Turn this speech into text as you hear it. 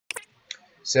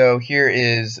So here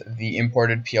is the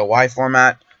imported PLY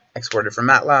format, exported from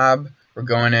MATLAB. We're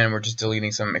going in, we're just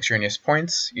deleting some extraneous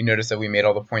points. You notice that we made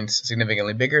all the points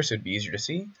significantly bigger, so it'd be easier to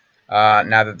see.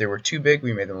 Now that they were too big,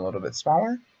 we made them a little bit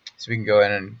smaller. So we can go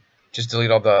in and just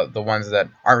delete all the ones that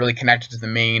aren't really connected to the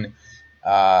main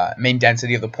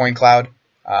density of the point cloud.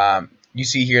 You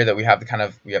see here that we have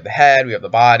the head, we have the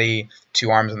body,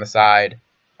 two arms on the side,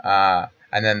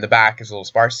 and then the back is a little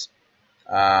sparse.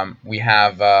 We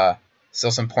have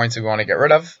still some points that we want to get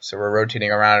rid of, so we're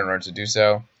rotating around in order to do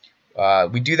so.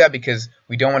 We do that because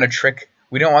we don't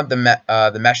want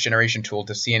the mesh generation tool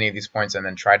to see any of these points and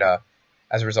then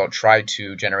as a result, try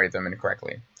to generate them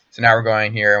incorrectly. So now we're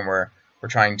going here and we're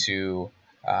trying to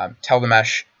tell the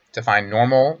mesh to find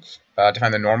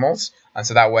the normals, and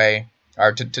so that way,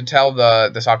 or to tell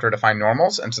the software to find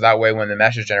normals, and so that way when the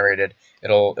mesh is generated,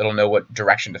 it'll know what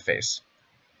direction to face.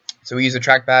 So we use the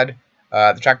trackpad,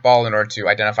 the trackball, in order to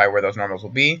identify where those normals will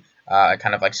be,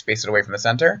 kind of like space it away from the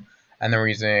center, and then we're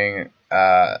using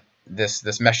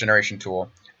this mesh generation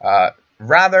tool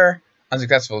rather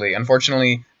unsuccessfully.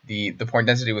 Unfortunately, the point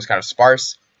density was kind of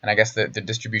sparse, and I guess the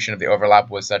distribution of the overlap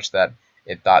was such that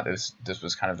it thought this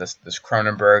was kind of this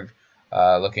Cronenberg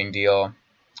looking deal.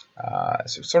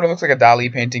 So it sort of looks like a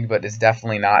Dali painting, but it's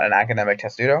definitely not an academic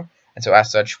testudo, and so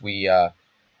as such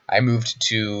I moved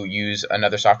to use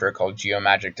another software called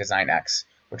Geomagic Design X,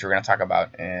 which we're going to talk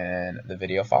about in the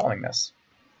video following this.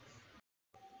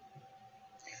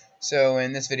 So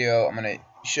in this video, I'm going to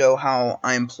show how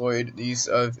I employed the use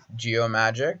of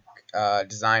Geomagic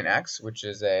Design X, which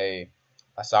is a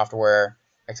software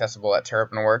accessible at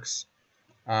TerraPinWorks.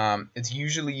 It's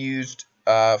usually used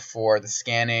for the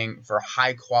scanning for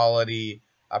high-quality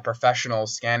professional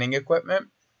scanning equipment,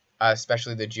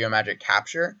 especially the Geomagic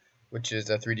Capture, which is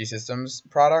a 3D Systems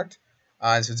product.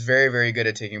 So it's very, very good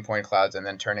at taking point clouds and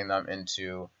then turning them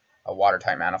into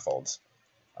watertight manifolds.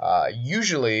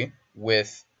 Usually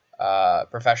with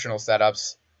professional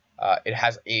setups, it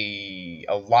has a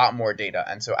lot more data,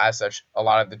 and so as such, a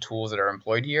lot of the tools that are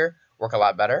employed here work a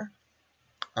lot better.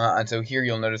 And so here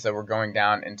you'll notice that we're going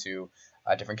down into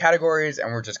different categories,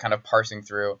 and we're just kind of parsing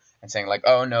through and saying like,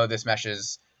 oh no, this mesh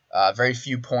is very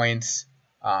few points,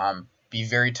 be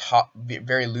very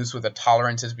loose with the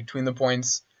tolerances between the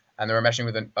points, and then we're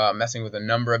messing with a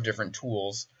number of different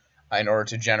tools in order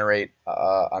to generate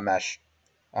a mesh.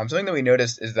 Something that we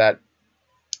noticed is that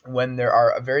when there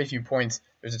are very few points,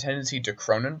 there's a tendency to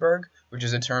Cronenberg, which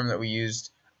is a term that we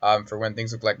used for when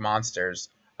things look like monsters.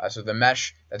 So the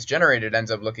mesh that's generated ends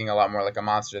up looking a lot more like a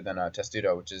monster than a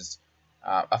testudo, which is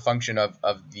a function of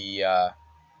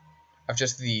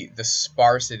just the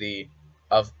sparsity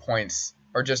of points,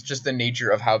 or just the nature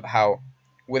of how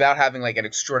without having like an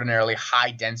extraordinarily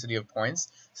high density of points,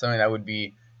 something that would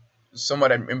be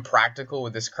somewhat impractical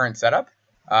with this current setup.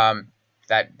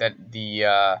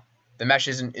 The mesh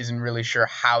isn't really sure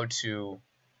how to,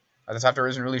 the software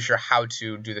isn't really sure how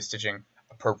to do the stitching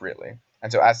appropriately,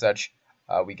 and so as such,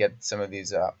 we get some of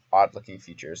these odd-looking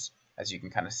features, as you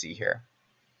can kind of see here.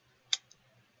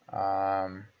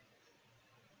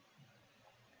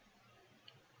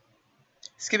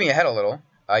 Skipping ahead a little,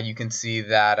 you can see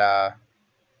that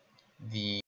the